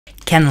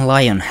Can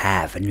lion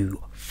have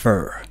new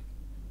fur?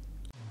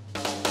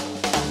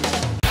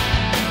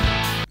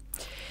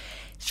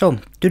 So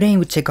today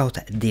we check out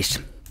this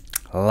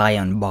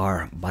lion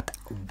bar but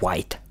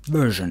white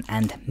version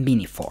and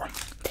mini form.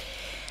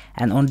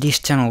 And on this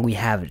channel we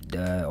have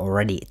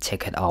already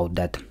checked out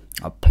that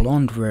a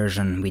blonde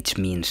version, which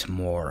means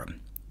more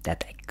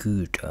that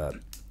good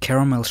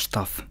caramel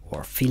stuff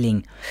or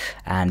filling,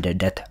 and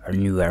that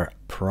newer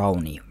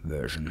brownie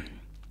version,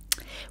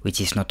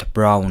 which is not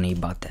brownie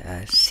but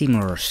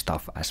similar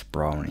stuff as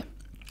brownie.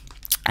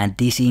 And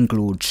this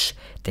includes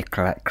the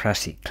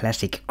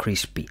classic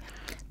crispy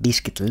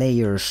biscuit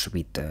layers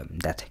with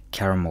that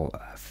caramel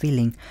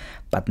filling,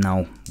 but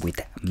now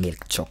with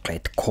milk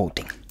chocolate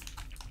coating.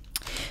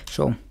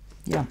 So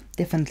yeah,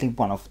 definitely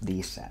one of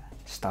these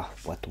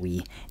stuff what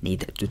we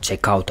need to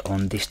check out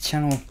on this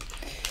channel,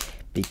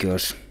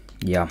 because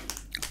yeah,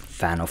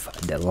 fan of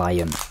the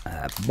lion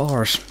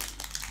bars.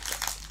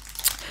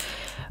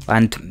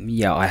 And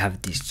yeah, I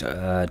have this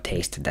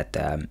taste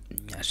that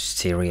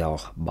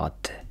cereal,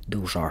 but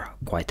those are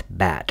quite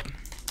bad.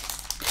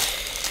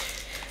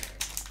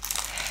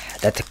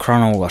 That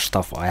granola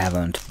stuff I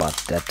haven't, but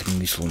that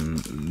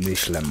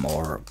muesli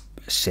or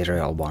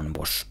cereal one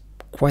was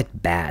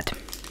quite bad.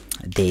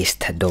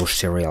 Those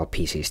cereal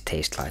pieces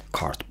taste like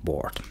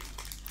cardboard.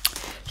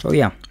 So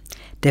yeah,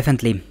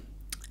 definitely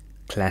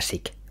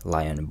classic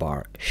lion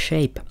bar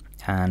shape.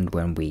 And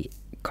when we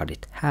cut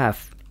it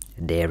half,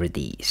 there it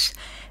is.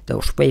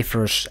 Those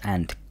wafers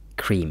and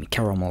creamy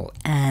caramel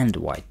and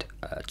white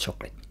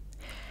chocolate.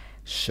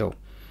 So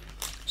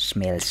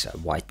smells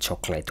white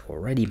chocolate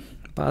already,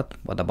 but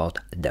what about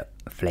the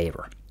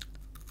flavor?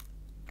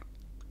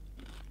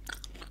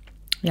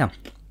 Yeah,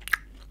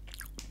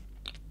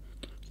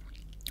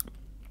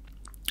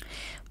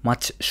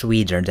 much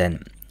sweeter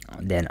than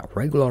a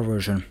regular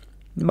version,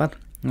 but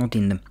not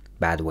in a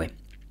bad way.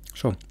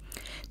 So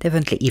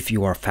definitely, if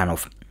you are a fan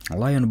of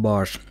lion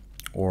bars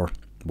or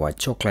white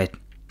chocolate,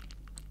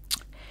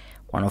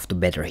 one of the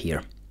better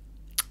here.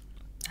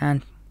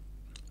 And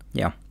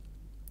yeah,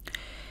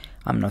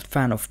 I'm not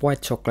fan of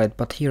white chocolate,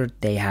 but here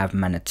they have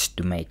managed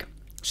to make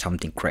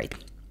something great.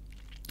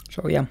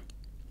 So yeah,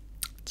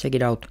 check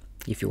it out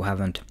if you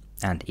haven't,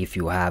 and if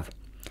you have,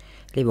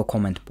 leave a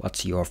comment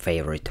what's your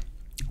favorite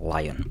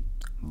lion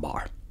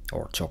bar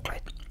or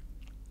chocolate.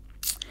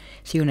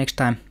 See you next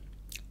time.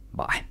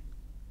 Bye.